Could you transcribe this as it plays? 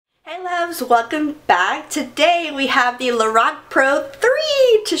loves, welcome back. Today we have the LORAC Pro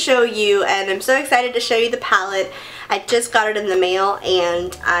 3 to show you, and I'm so excited to show you the palette. I just got it in the mail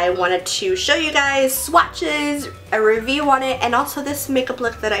and I wanted to show you guys swatches, a review on it, and also this makeup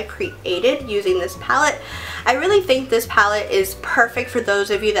look that I created using this palette. I really think this palette is perfect for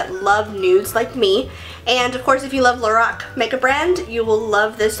those of you that love nudes like me, and of course if you love LORAC makeup brand, you will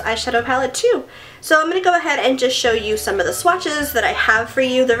love this eyeshadow palette too. So I'm going to go ahead and just show you some of the swatches that I have for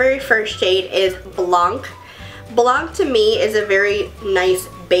you. The very first shade is Blanc. Blanc to me is a very nice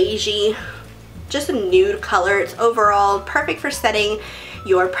beigey, just a nude color. It's overall perfect for setting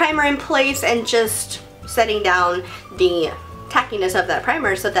your primer in place and just setting down the tackiness of that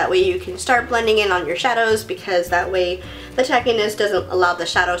primer, so that way you can start blending in on your shadows, because that way the tackiness doesn't allow the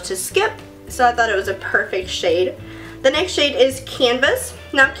shadows to skip. So I thought it was a perfect shade. The next shade is Canvas.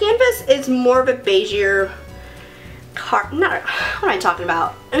 Now Canvas is more of a beigeier, what am I talking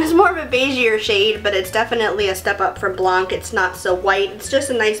about? It's more of a beigeier shade, but it's definitely a step up from Blanc. It's not so white, it's just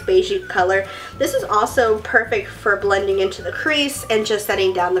a nice beigey color. This is also perfect for blending into the crease and just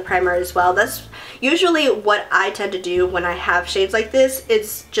setting down the primer as well. That's usually what I tend to do when I have shades like this.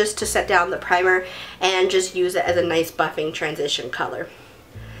 It's just to set down the primer and just use it as a nice buffing transition color.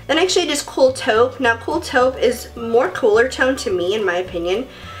 The next shade is Cool Taupe. Now Cool Taupe is more cooler tone to me in my opinion,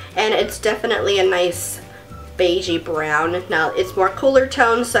 and it's definitely a nice beigey brown. Now it's more cooler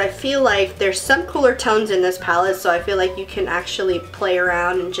tones, so I feel like there's some cooler tones in this palette, so I feel like you can actually play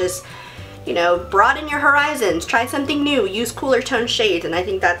around and just, you know, broaden your horizons, try something new, use cooler tone shades, and I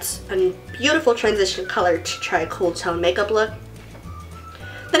think that's a beautiful transition color to try a cool tone makeup look.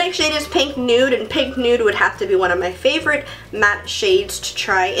 The next shade is Pink Nude, and Pink Nude would have to be one of my favorite matte shades to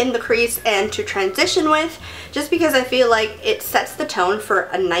try in the crease and to transition with, just because I feel like it sets the tone for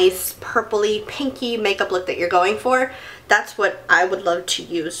a nice purpley, pinky makeup look that you're going for. That's what I would love to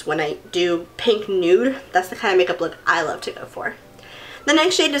use when I do Pink Nude. That's the kind of makeup look I love to go for. The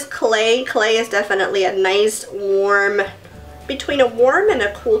next shade is Clay. Clay is definitely a nice warm, between a warm and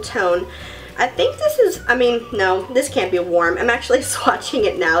a cool tone. I think this is, no, this can't be warm. I'm actually swatching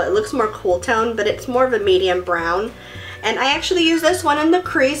it now. It looks more cool tone, but it's more of a medium brown. And I actually use this one in the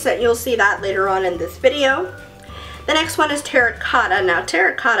crease, and you'll see that later on in this video. The next one is Terracotta. Now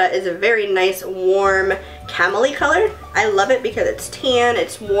Terracotta is a very nice warm camely color. I love it because it's tan,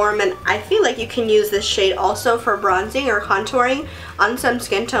 it's warm, and I feel like you can use this shade also for bronzing or contouring on some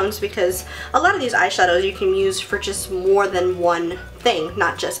skin tones, because a lot of these eyeshadows you can use for just more than one thing,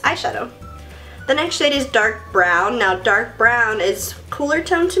 not just eyeshadow. The next shade is Dark Brown. Now Dark Brown is cooler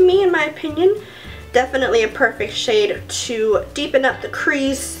tone to me in my opinion. Definitely a perfect shade to deepen up the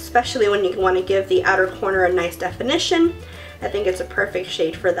crease, especially when you want to give the outer corner a nice definition. I think it's a perfect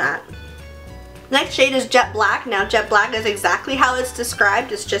shade for that. Next shade is Jet Black. Now Jet Black is exactly how it's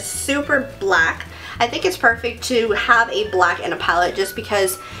described. It's just super black. I think it's perfect to have a black in a palette, just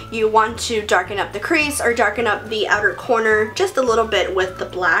because you want to darken up the crease or darken up the outer corner just a little bit with the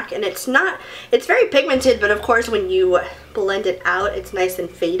black. And it's very pigmented, but of course when you blend it out, it's nice and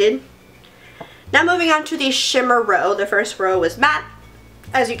faded. Now moving on to the shimmer row. The first row was matte,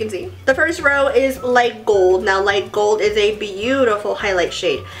 as you can see. The first row is Light Gold. Now Light Gold is a beautiful highlight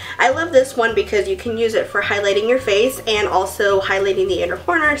shade. I love this one because you can use it for highlighting your face and also highlighting the inner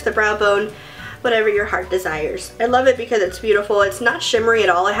corners, the brow bone, whatever your heart desires. I love it because it's beautiful. It's not shimmery at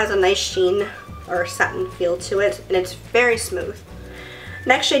all. It has a nice sheen or satin feel to it, and it's very smooth.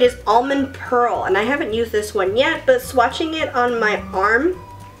 Next shade is Almond Pearl, and I haven't used this one yet, but swatching it on my arm,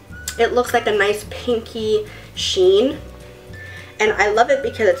 it looks like a nice pinky sheen, and I love it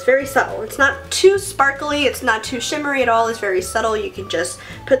because it's very subtle. It's not too sparkly, it's not too shimmery at all, it's very subtle. You can just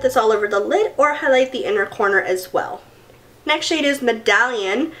put this all over the lid or highlight the inner corner as well. Next shade is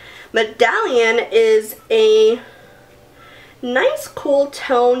Medallion. Medallion is a nice cool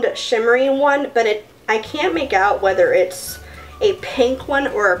toned shimmery one, but I can't make out whether it's a pink one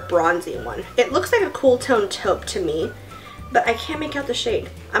or a bronzy one. It looks like a cool toned taupe to me, but I can't make out the shade.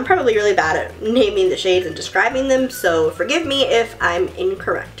 I'm probably really bad at naming the shades and describing them, so forgive me if I'm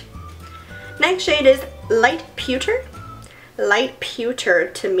incorrect. Next shade is Light Pewter. Light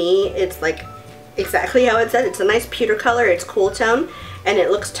Pewter to me, it's like exactly how it says. It's a nice pewter color, it's cool tone, and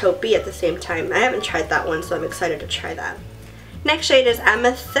it looks taupey at the same time. I haven't tried that one, so I'm excited to try that. Next shade is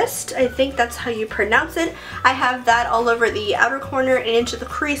Amethyst. I think that's how you pronounce it. I have that all over the outer corner and into the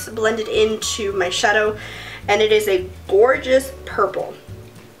crease, blended into my shadow, and it is a gorgeous purple.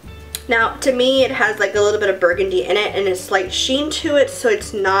 Now to me it has like a little bit of burgundy in it and a slight sheen to it, so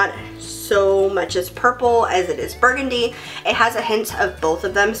it's not so much as purple as it is burgundy. It has a hint of both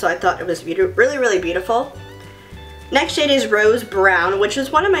of them, so I thought it was really, really beautiful. Next shade is Rose Brown, which is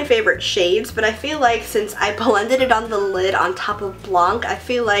one of my favorite shades, but I feel like since I blended it on the lid on top of Blanc, I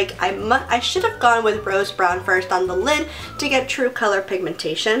feel like I should have gone with Rose Brown first on the lid to get true color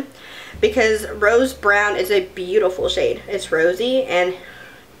pigmentation, because Rose Brown is a beautiful shade. It's rosy and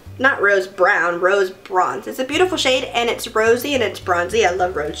not rose brown, rose bronze. It's a beautiful shade and it's rosy and it's bronzy. I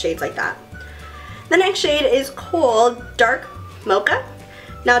love rose shades like that. The next shade is called Dark Mocha.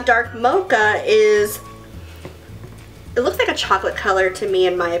 Now Dark Mocha it looks like a chocolate color to me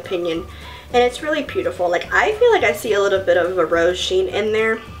in my opinion, and it's really beautiful. Like, I feel like I see a little bit of a rose sheen in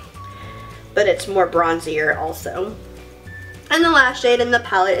there, but it's more bronzier also. And the last shade in the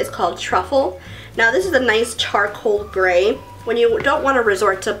palette is called Truffle. Now this is a nice charcoal gray. When you don't want to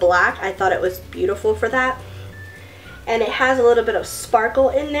resort to black, I thought it was beautiful for that. And it has a little bit of sparkle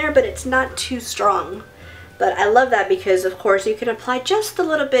in there, but it's not too strong. But I love that because, of course, you can apply just a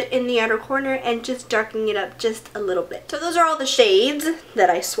little bit in the outer corner and just darken it up just a little bit. So those are all the shades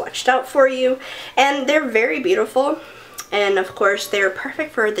that I swatched out for you, and they're very beautiful. And of course, they're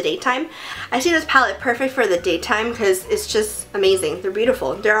perfect for the daytime. I see this palette perfect for the daytime because it's just amazing. They're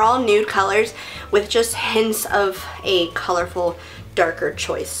beautiful. They're all nude colors with just hints of a colorful, darker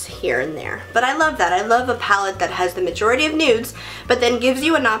choice here and there. But I love that. I love a palette that has the majority of nudes, but then gives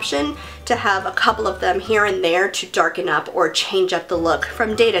you an option to have a couple of them here and there to darken up or change up the look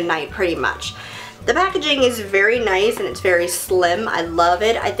from day to night pretty much. The packaging is very nice and it's very slim. I love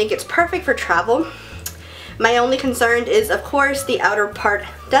it. I think it's perfect for travel. My only concern is, of course, the outer part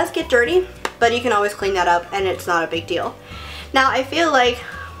does get dirty, but you can always clean that up and it's not a big deal. Now I feel like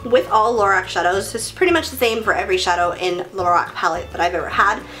with all LORAC shadows, it's pretty much the same for every shadow in LORAC palette that I've ever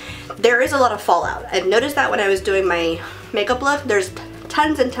had. There is a lot of fallout. I've noticed that when I was doing my makeup look, there's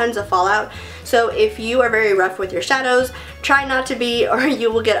tons and tons of fallout. So if you are very rough with your shadows, try not to be, or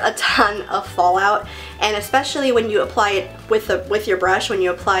you will get a ton of fallout. And especially when you apply it with your brush, when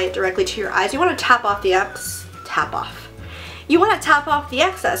you apply it directly to your eyes, you want to tap off the You want to tap off the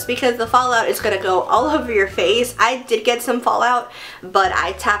excess because the fallout is going to go all over your face. I did get some fallout, but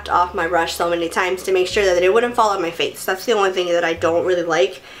I tapped off my brush so many times to make sure that it wouldn't fall on my face. That's the only thing that I don't really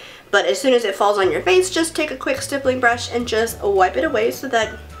like. But as soon as it falls on your face, just take a quick stippling brush and just wipe it away so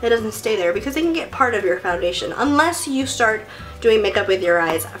that it doesn't stay there, because it can get part of your foundation unless you start doing makeup with your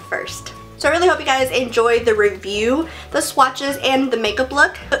eyes first. So I really hope you guys enjoyed the review, the swatches, and the makeup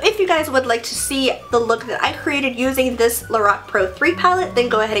look. So if you guys would like to see the look that I created using this LORAC Pro 3 palette, then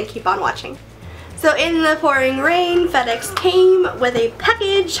go ahead and keep on watching. So in the pouring rain, FedEx came with a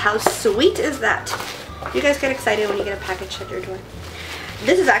package. How sweet is that? You guys get excited when you get a package at your door.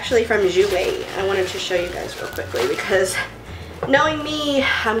 This is actually from Jouer. I wanted to show you guys real quickly because knowing me,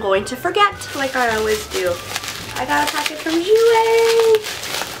 I'm going to forget like I always do. I got a package from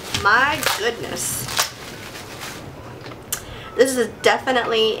Jouer. My goodness. This is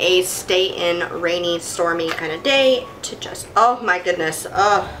definitely a stay in rainy, stormy kind of day to just, oh my goodness.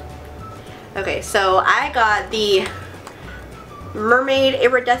 Oh. Okay, so I got the Mermaid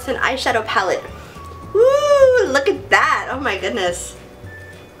Iridescent Eyeshadow Palette. Woo, look at that. Oh my goodness.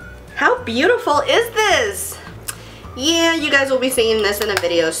 How beautiful is this? Yeah, you guys will be seeing this in a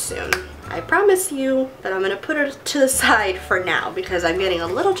video soon. I promise you that I'm going to put it to the side for now because I'm getting a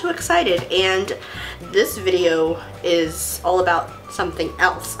little too excited, and this video is all about something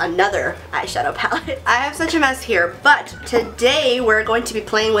else, another eyeshadow palette. I have such a mess here, but today we're going to be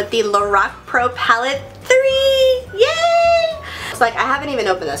playing with the LORAC Pro Palette 3! Yay! It's like I haven't even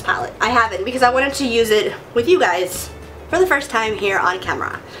opened this palette. I haven't because I wanted to use it with you guys for the first time here on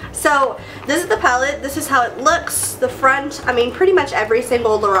camera. So this is the palette, this is how it looks. The front, I mean pretty much every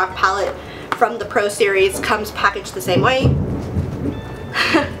single LORAC palette from the Pro series comes packaged the same way.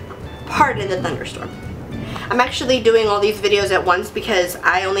 Pardon the thunderstorm. I'm actually doing all these videos at once because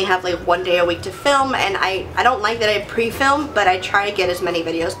I only have like one day a week to film, and I don't like that I pre-film, but I try to get as many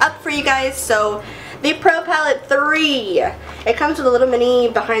videos up for you guys. So the Pro Palette 3, it comes with a little mini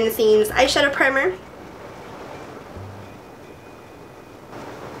behind the scenes eyeshadow primer.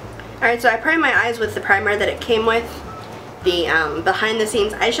 Alright, so I primed my eyes with the primer that it came with, the behind the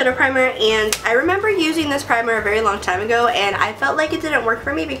scenes eyeshadow primer, and I remember using this primer a very long time ago, and I felt like it didn't work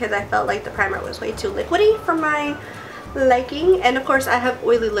for me because I felt like the primer was way too liquidy for my liking, and of course I have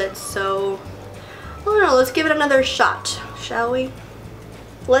oily lids, so I don't know, let's give it another shot, shall we?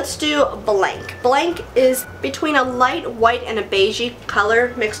 Let's do Blanc. Blanc is between a light white and a beigey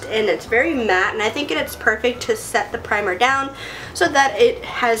color mixed in. It's very matte, and I think it's perfect to set the primer down so that it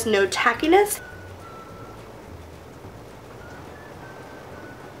has no tackiness.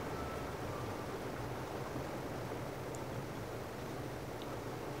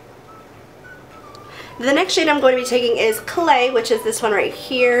 The next shade I'm going to be taking is Clay, which is this one right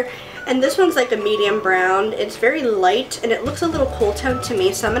here. And this one's like a medium brown. It's very light and it looks a little cool tone to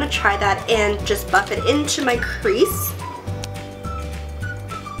me, so I'm going to try that and just buff it into my crease.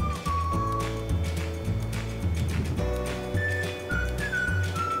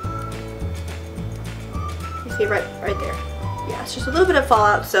 You see right there. Yeah, it's just a little bit of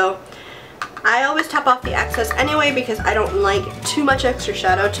fallout, so I always top off the excess anyway because I don't like too much extra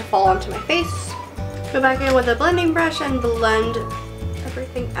shadow to fall onto my face. Go back in with a blending brush and blend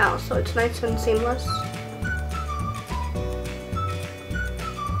everything out so it's nice and seamless.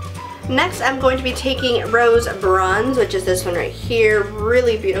 Next, I'm going to be taking Rose Bronze, which is this one right here.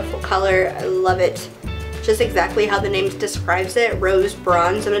 Really beautiful color. I love it. Just exactly how the name describes it, Rose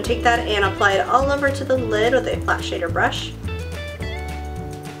Bronze. I'm going to take that and apply it all over to the lid with a flat shader brush.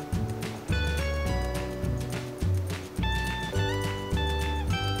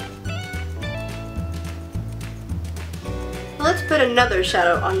 Let's put another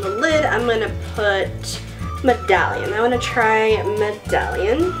shadow on the lid. I'm going to put Medallion. I want to try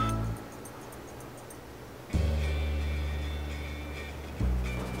Medallion.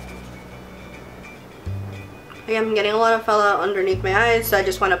 Again, I'm getting a lot of fallout underneath my eyes, so I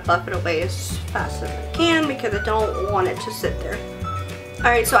just want to buff it away as fast as I can because I don't want it to sit there.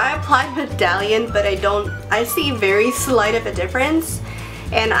 Alright, so I applied Medallion, but I see very slight of a difference.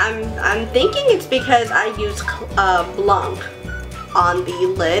 And I'm thinking it's because I used blanc on the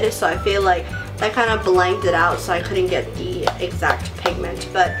lid, so I feel like that kind of blanked it out so I couldn't get the exact pigment.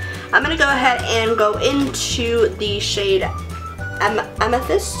 But I'm going to go ahead and go into the shade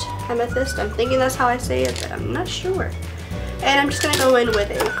Amethyst. I'm thinking that's how I say it, but I'm not sure. And I'm just going to go in with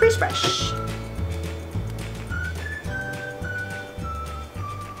a crease brush.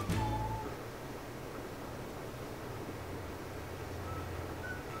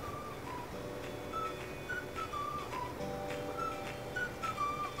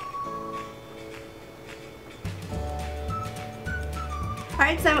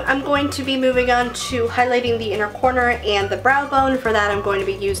 Alright, so I'm going to be moving on to highlighting the inner corner and the brow bone. For that, I'm going to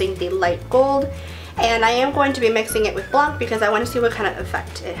be using the light gold. And I am going to be mixing it with blanc because I want to see what kind of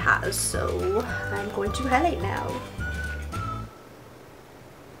effect it has. So I'm going to highlight now.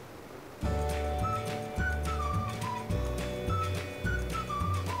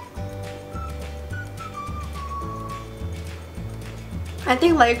 I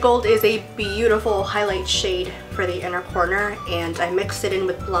think light gold is a beautiful highlight shade for the inner corner, and I mixed it in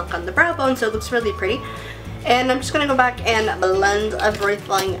with blanc on the brow bone, so it looks really pretty. And I'm just going to go back and blend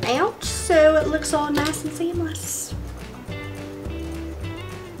everything out so it looks all nice and seamless.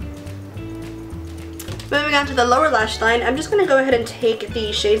 Moving on to the lower lash line, I'm just going to go ahead and take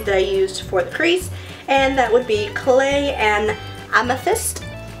the shades that I used for the crease, and that would be Clay and Amethyst.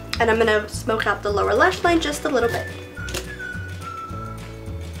 And I'm going to smoke out the lower lash line just a little bit.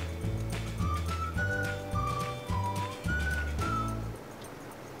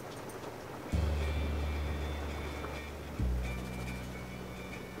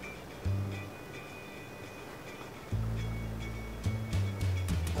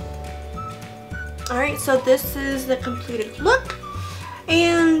 Alright, so this is the completed look,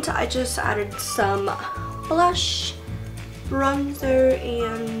 and I just added some blush, bronzer,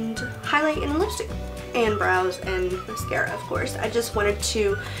 and highlight and lipstick, and brows and mascara, of course. I just wanted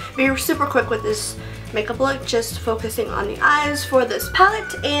to be super quick with this makeup look, just focusing on the eyes for this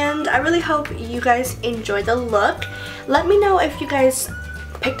palette, and I really hope you guys enjoy the look. Let me know if you guys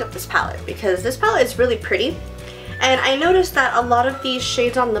picked up this palette, because this palette is really pretty. And I noticed that a lot of these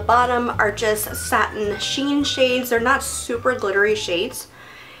shades on the bottom are just satin sheen shades. They're not super glittery shades.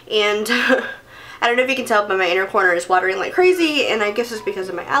 And I don't know if you can tell, but my inner corner is watering like crazy. And I guess it's because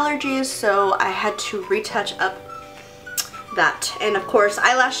of my allergies. So I had to retouch up that. And of course,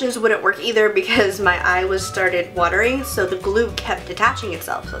 eyelashes wouldn't work either because my eye was started watering. So the glue kept detaching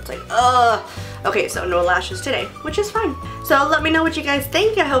itself. So it's like, ugh. Okay, so no lashes today, which is fine. So let me know what you guys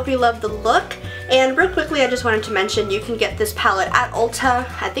think. I hope you love the look. And real quickly, I just wanted to mention you can get this palette at Ulta.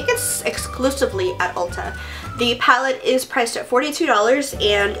 I think it's exclusively at Ulta. The palette is priced at $42,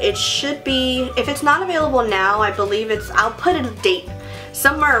 and it should be, if it's not available now, I believe it's, I'll put a date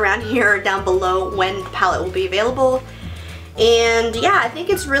somewhere around here or down below when the palette will be available. And yeah, I think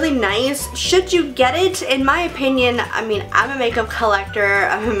it's really nice. Should you get it? In my opinion, I mean, I'm a makeup collector,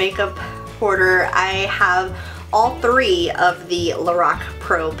 I'm a makeup hoarder. I have all three of the LORAC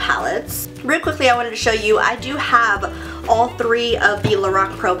Pro palettes. Real quickly, I wanted to show you, I do have all three of the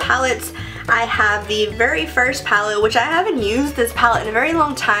LORAC Pro palettes. I have the very first palette, which I haven't used this palette in a very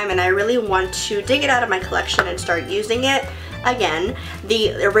long time, and I really want to dig it out of my collection and start using it. again.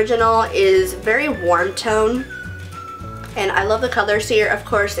 The original is very warm tone, and I love the colors here. Of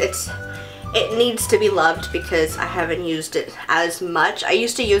course, it needs to be loved because I haven't used it as much. I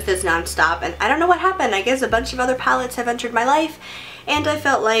used to use this nonstop, and I don't know what happened. I guess a bunch of other palettes have entered my life, and I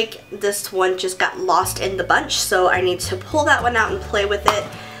felt like this one just got lost in the bunch, so I need to pull that one out and play with it.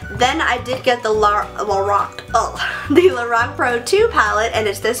 Then I did get the LORAC Pro 2 palette, and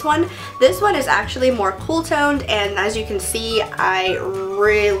it's this one. This one is actually more cool toned, and as you can see, I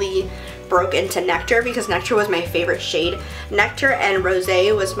really broke into Nectar because Nectar was my favorite shade. Nectar and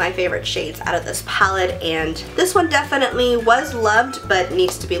Rosé was my favorite shades out of this palette, and this one definitely was loved but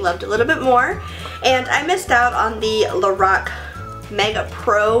needs to be loved a little bit more. And I missed out on the LORAC Mega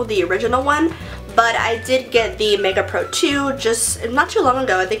Pro, the original one, but I did get the Mega Pro 2 just not too long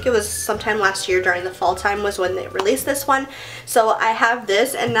ago. I think it was sometime last year during the fall time was when they released this one. So I have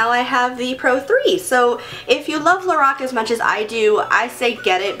this, and now I have the Pro 3. So if you love LORAC as much as I do, I say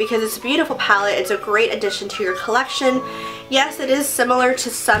get it because it's a beautiful palette. It's a great addition to your collection. Yes, it is similar to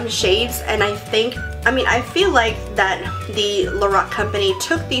some shades, and I feel like that the LORAC company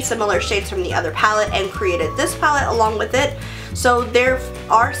took these similar shades from the other palette and created this palette along with it. So there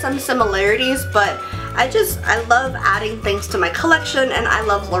are some similarities, but I love adding things to my collection, and I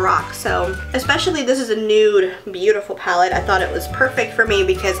love LORAC. So especially this is a nude, beautiful palette. I thought it was perfect for me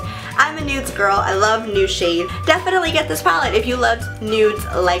because I'm a nudes girl. I love nude shade. Definitely get this palette if you loved nudes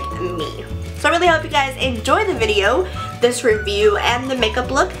like me. So I really hope you guys enjoy the video, this review, and the makeup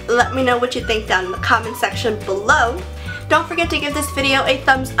look. Let me know what you think down in the comment section below. Don't forget to give this video a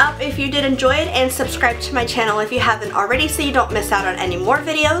thumbs up if you did enjoy it, and subscribe to my channel if you haven't already so you don't miss out on any more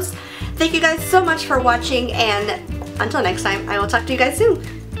videos. Thank you guys so much for watching, and until next time, I will talk to you guys soon.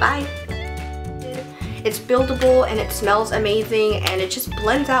 Bye! It's buildable and it smells amazing and it just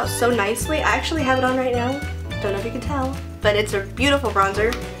blends out so nicely. I actually have it on right now. Don't know if you can tell, but it's a beautiful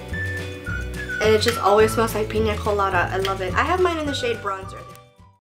bronzer. And it just always smells like pina colada. I love it. I have mine in the shade bronzer.